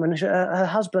old woman. Her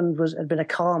husband had been a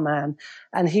car man,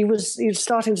 and he was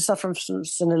starting to suffer from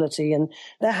senility. And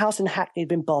their house in Hackney had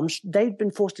been bombed. They'd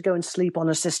been forced to go and sleep on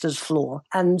a sister's floor,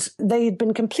 and they'd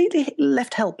been completely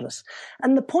left helpless.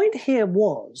 And the point here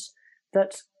was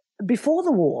that before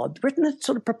the war, Britain had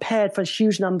sort of prepared for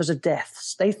huge numbers of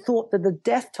deaths. They thought that the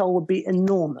death toll would be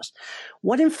enormous.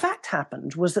 What in fact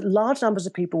happened was that large numbers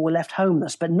of people were left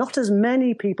homeless, but not as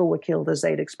many people were killed as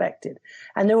they'd expected.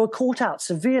 And they were caught out,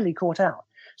 severely caught out.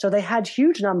 So they had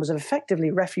huge numbers of effectively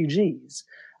refugees,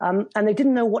 and they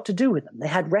didn't know what to do with them. They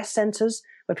had rest centres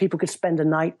where people could spend a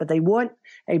night, but they weren't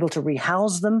able to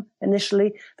rehouse them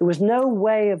initially. There was no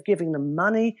way of giving them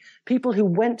money. People who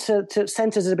went to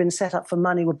centres that had been set up for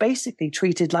money were basically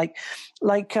treated like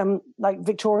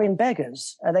Victorian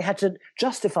beggars. They had to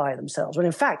justify themselves, when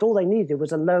in fact all they needed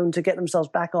was a loan to get themselves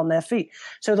back on their feet.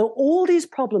 So there were all these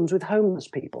problems with homeless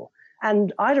people.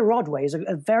 And Ida Rodway is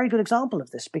a very good example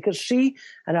of this, because she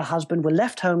and her husband were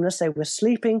left homeless. They were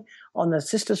sleeping on their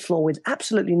sister's floor with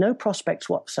absolutely no prospects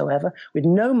whatsoever, with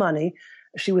no money.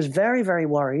 She was very, very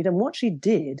worried. And what she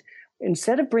did,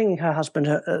 instead of bringing her husband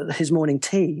his morning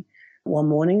tea one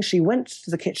morning, she went to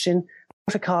the kitchen,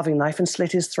 brought a carving knife and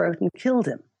slit his throat and killed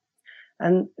him.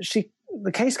 And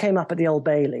the case came up at the Old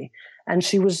Bailey, and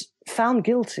she was found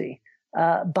guilty,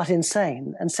 but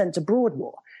insane, and sent to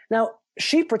Broadmoor. Now,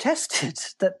 she protested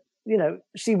that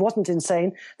she wasn't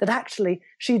insane, that actually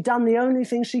she'd done the only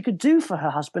thing she could do for her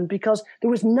husband because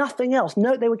there was nothing else.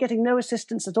 They were getting no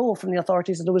assistance at all from the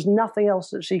authorities, and there was nothing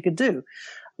else that she could do.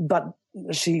 But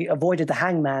she avoided the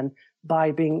hangman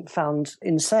by being found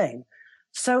insane.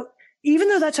 So even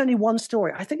though that's only one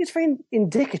story, I think it's very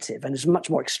indicative, and it's much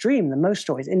more extreme than most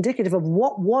stories, indicative of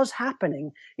what was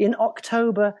happening in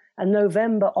October and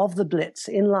November of the Blitz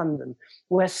in London,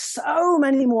 where so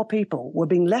many more people were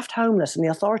being left homeless than the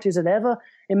authorities had ever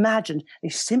imagined. They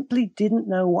simply didn't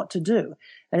know what to do.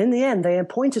 And in the end, they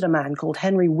appointed a man called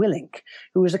Henry Willink,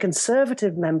 who was a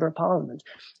Conservative member of Parliament.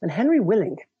 And Henry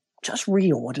Willink just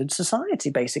reordered society,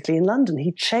 basically, in London.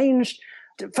 He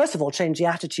first of all, changed the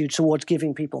attitude towards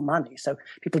giving people money. So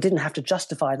people didn't have to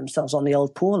justify themselves on the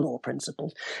old poor law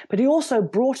principles. But he also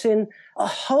brought in a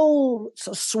whole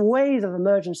sort of swathe of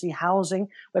emergency housing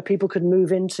where people could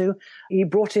move into. He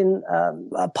brought in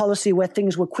a policy where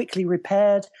things were quickly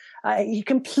repaired. He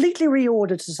completely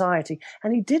reordered society.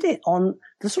 And he did it on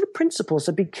the sort of principles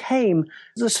that became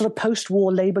the sort of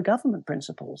post-war Labour government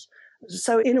principles.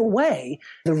 So in a way,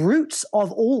 the roots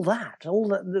of all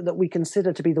that we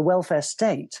consider to be the welfare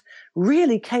state,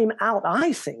 really came out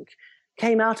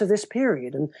of this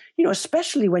period. And,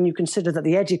 especially when you consider that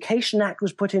the Education Act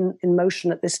was put in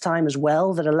motion at this time as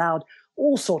well, that allowed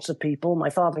all sorts of people,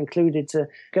 my father included, to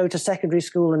go to secondary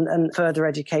school and further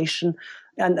education.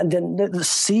 And then the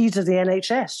seeds of the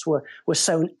NHS were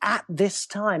sown at this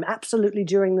time, absolutely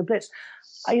during the Blitz.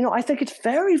 I think it's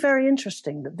very, very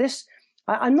interesting that this...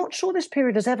 I'm not sure this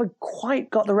period has ever quite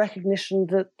got the recognition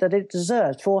that it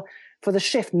deserves for the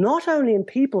shift, not only in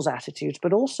people's attitudes,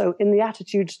 but also in the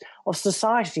attitudes of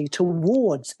society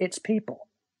towards its people.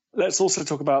 Let's also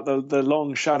talk about the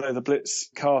long shadow the Blitz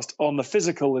cast on the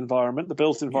physical environment, the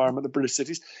built environment, the British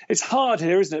cities. It's hard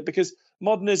here, isn't it? Because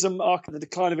modernism, after the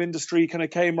decline of industry, kind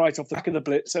of came right off the back of the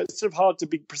Blitz. So it's sort of hard to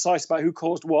be precise about who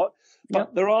caused what.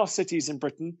 But there are cities in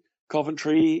Britain,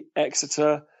 Coventry,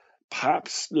 Exeter,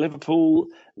 perhaps Liverpool,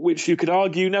 which you could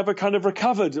argue never kind of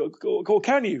recovered, or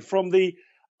can you, from the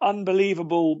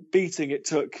unbelievable beating it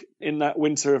took in that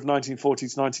winter of 1940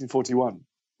 to 1941?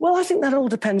 Well, I think that all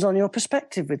depends on your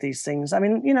perspective with these things. I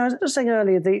mean, as I was saying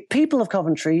earlier, the people of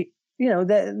Coventry,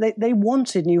 they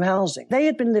wanted new housing. They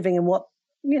had been living in what,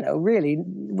 really,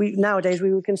 nowadays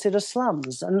we would consider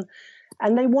slums.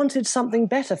 And they wanted something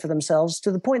better for themselves,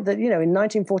 to the point that, in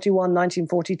 1941,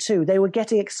 1942, they were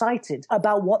getting excited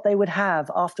about what they would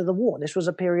have after the war. This was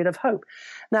a period of hope.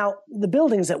 Now, the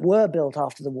buildings that were built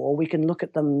after the war, we can look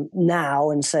at them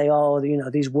now and say,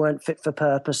 these weren't fit for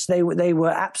purpose. They were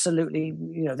absolutely,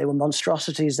 they were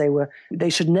monstrosities. They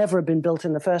should never have been built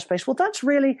in the first place. Well, that's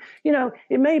really,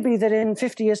 it may be that in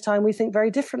 50 years' time we think very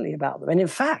differently about them. And in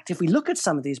fact, if we look at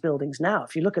some of these buildings now,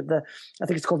 if you look at I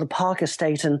think it's called the Park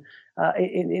Estate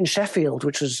in Sheffield,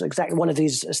 which was exactly one of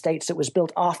these estates that was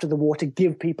built after the war to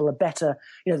give people a better,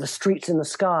 the streets in the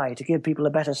sky, to give people a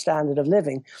better standard of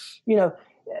living.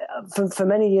 For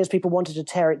many years, people wanted to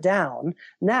tear it down.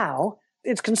 Now,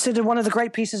 it's considered one of the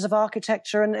great pieces of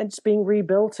architecture, and it's being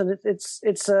rebuilt, and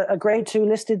it's a grade 2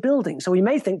 listed building. So we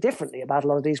may think differently about a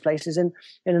lot of these places in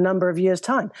a number of years'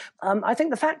 time. I think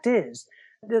the fact is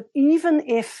that even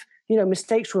if,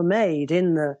 mistakes were made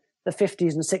in the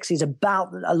 50s and 60s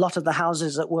about a lot of the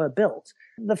houses that were built,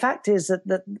 the fact is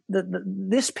that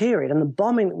this period and the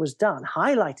bombing that was done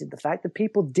highlighted the fact that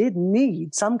people did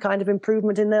need some kind of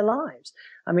improvement in their lives.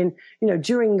 I mean,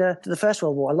 during the First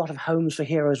World War, a lot of homes for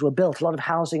heroes were built, a lot of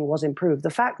housing was improved. The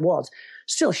fact was,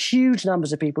 still huge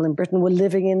numbers of people in Britain were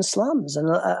living in slums, and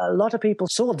a lot of people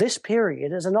saw this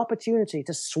period as an opportunity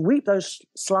to sweep those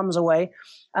slums away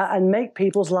and make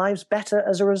people's lives better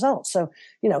as a result. So,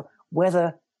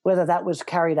 whether that was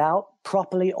carried out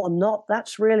properly or not,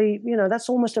 that's really, that's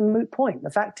almost a moot point.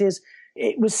 The fact is,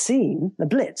 it was seen, the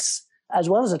Blitz, as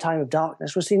well as a time of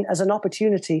darkness, was seen as an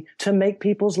opportunity to make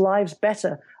people's lives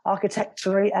better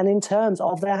architecturally and in terms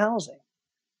of their housing.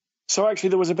 So actually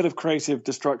there was a bit of creative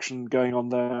destruction going on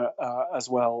there as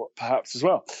well.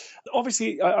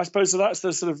 Obviously, I suppose so that's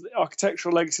the sort of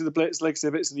architectural legacy of the Blitz, legacy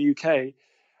of Blitz in the UK.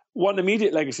 One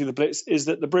immediate legacy of the Blitz is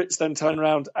that the Brits then turned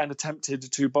around and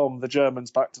attempted to bomb the Germans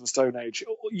back to the Stone Age,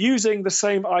 using the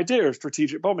same idea of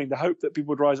strategic bombing, the hope that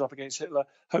people would rise up against Hitler,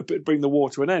 hope it would bring the war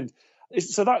to an end.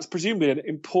 So that's presumably an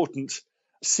important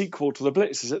sequel to the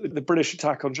Blitz, is it? The British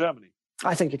attack on Germany.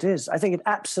 I think it is. I think it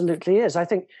absolutely is. I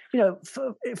think,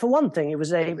 for one thing,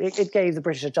 it gave the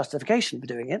British a justification for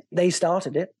doing it. They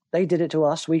started it. They did it to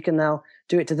us. We can now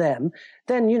do it to them.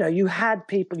 Then, you had,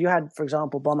 for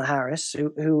example, Bomber Harris,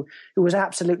 who was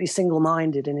absolutely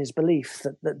single-minded in his belief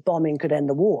that bombing could end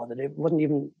the war, that it wasn't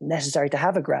even necessary to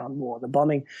have a ground war. The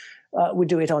bombing would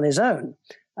do it on his own.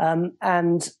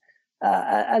 And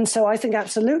so I think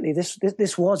absolutely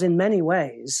this was in many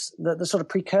ways the sort of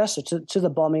precursor to the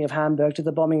bombing of Hamburg, to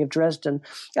the bombing of Dresden,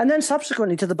 and then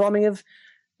subsequently to the bombing of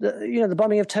the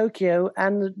bombing of Tokyo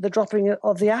and the dropping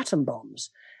of the atom bombs.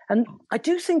 And I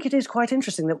do think it is quite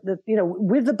interesting that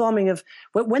with the bombing of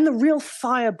when the real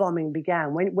firebombing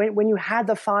began, when you had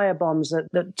the firebombs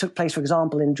that took place, for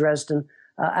example, in Dresden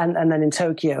and then in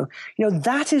Tokyo,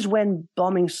 that is when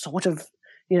bombing sort of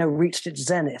reached its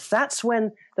zenith. That's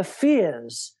when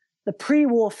the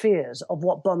pre-war fears of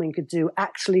what bombing could do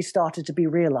actually started to be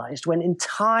realized, when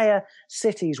entire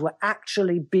cities were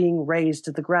actually being razed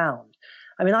to the ground.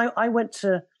 I mean, I went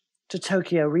to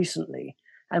Tokyo recently,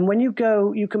 and when you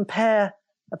compare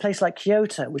a place like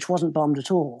Kyoto, which wasn't bombed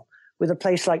at all, with a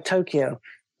place like Tokyo,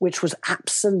 which was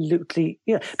absolutely,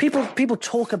 people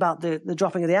talk about the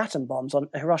dropping of the atom bombs on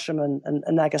Hiroshima and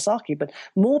Nagasaki, but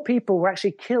more people were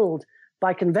actually killed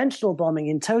by conventional bombing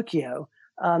in Tokyo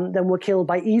than were killed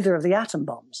by either of the atom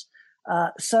bombs.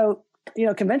 So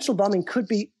conventional bombing could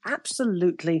be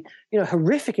absolutely,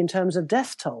 horrific in terms of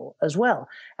death toll as well.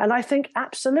 And I think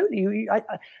absolutely,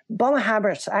 Bomber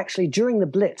Harris actually during the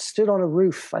Blitz stood on a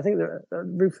roof, I think the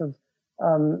roof of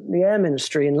the Air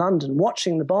Ministry in London,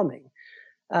 watching the bombing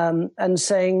and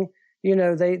saying,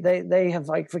 they have,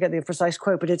 I forget the precise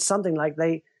quote, but it's something like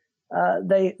they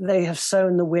have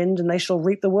sown the wind and they shall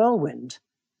reap the whirlwind,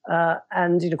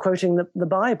 and quoting the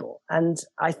Bible. And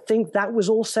I think that was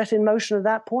all set in motion at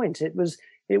that point. It was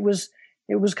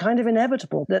kind of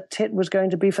inevitable that tit was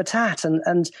going to be for tat,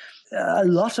 and a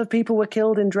lot of people were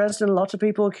killed in Dresden, a lot of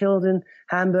people were killed in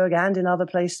Hamburg and in other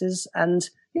places. And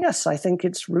yes, I think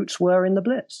its roots were in the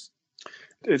Blitz.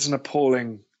 It's an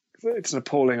appalling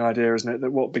idea, isn't it,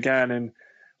 that what began in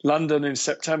London in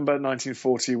September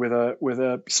 1940 with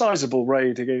a sizable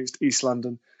raid against East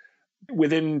London,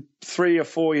 within 3 or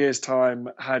 4 years' time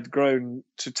had grown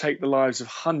to take the lives of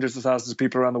hundreds of thousands of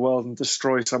people around the world and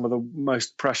destroy some of the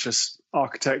most precious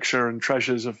architecture and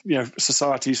treasures of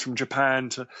societies from Japan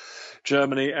to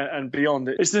Germany and beyond.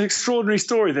 It's an extraordinary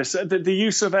story, this, the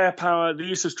use of air power, the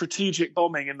use of strategic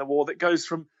bombing in the war that goes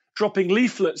from dropping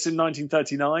leaflets in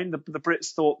 1939. The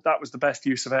Brits thought that was the best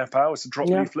use of air power, was to drop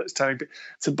leaflets telling people,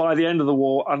 to by the end of the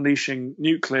war unleashing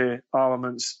nuclear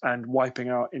armaments and wiping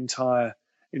out entire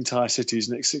cities.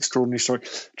 And it's an extraordinary story.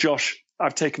 Josh,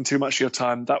 I've taken too much of your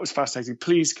time. That was fascinating.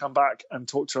 Please come back and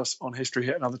talk to us on History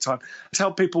Hit another time.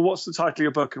 Tell people, what's the title of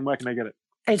your book and where can they get it?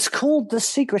 It's called The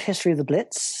Secret History of the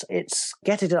Blitz.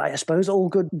 Get it, I suppose, all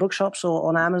good bookshops or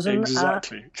on Amazon.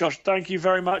 Exactly. Josh, thank you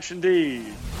very much indeed.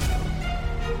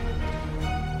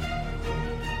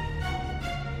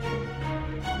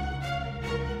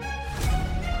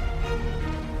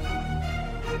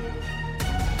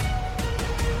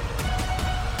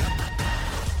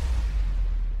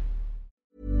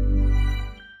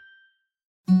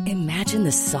 Imagine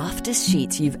the softest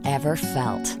sheets you've ever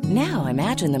felt. Now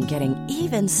imagine them getting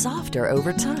even softer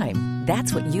over time.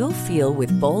 That's what you'll feel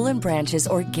with Boll & Branch's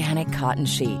organic cotton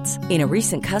sheets. In a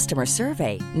recent customer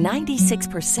survey,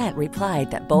 96% replied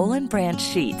that Boll & Branch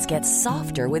sheets get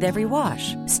softer with every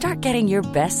wash. Start getting your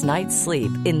best night's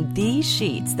sleep in these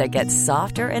sheets that get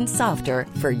softer and softer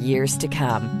for years to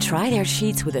come. Try their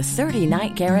sheets with a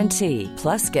 30-night guarantee.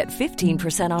 Plus, get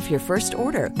 15% off your first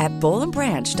order at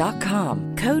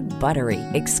bollandbranch.com. Code BUTTERY.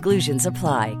 Exclusions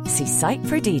apply. See site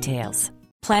for details.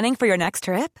 Planning for your next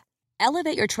trip?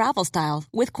 Elevate your travel style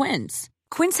with Quince.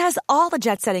 Quince has all the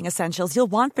jet-setting essentials you'll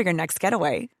want for your next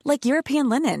getaway, like European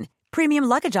linen, premium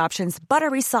luggage options,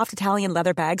 buttery soft Italian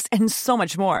leather bags, and so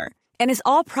much more. And is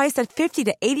all priced at 50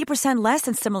 to 80% less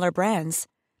than similar brands.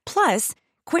 Plus,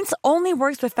 Quince only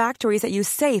works with factories that use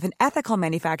safe and ethical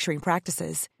manufacturing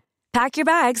practices. Pack your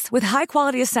bags with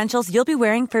high-quality essentials you'll be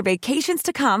wearing for vacations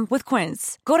to come with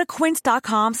Quince. Go to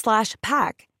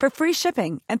quince.com/pack for free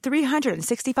shipping and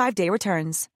 365-day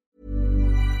returns.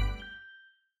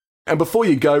 And before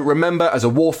you go, remember, as a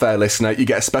Warfare listener, you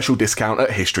get a special discount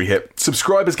at History Hit.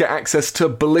 Subscribers get access to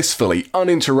blissfully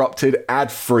uninterrupted,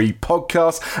 ad-free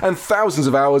podcasts and thousands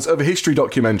of hours of history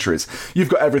documentaries. You've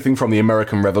got everything from the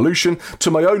American Revolution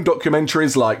to my own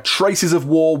documentaries like Traces of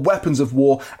War, Weapons of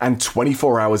War, and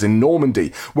 24 Hours in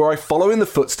Normandy, where I follow in the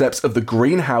footsteps of the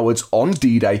Green Howards on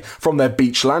D-Day, from their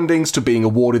beach landings to being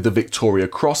awarded the Victoria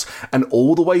Cross, and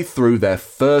all the way through their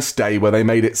first day where they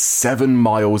made it 7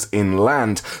 miles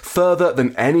inland, further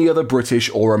than any other British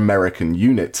or American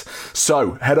unit.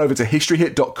 So head over to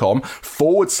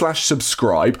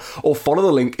historyhit.com/subscribe or follow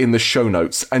the link in the show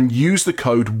notes and use the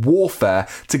code WARFARE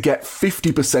to get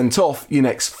 50% off your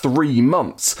next 3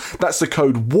 months. That's the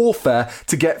code WARFARE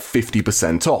to get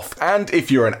 50% off. And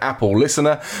if you're an Apple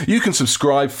listener, you can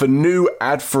subscribe for new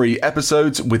ad-free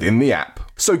episodes within the app.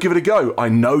 So give it a go. I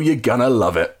know you're gonna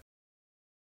love it.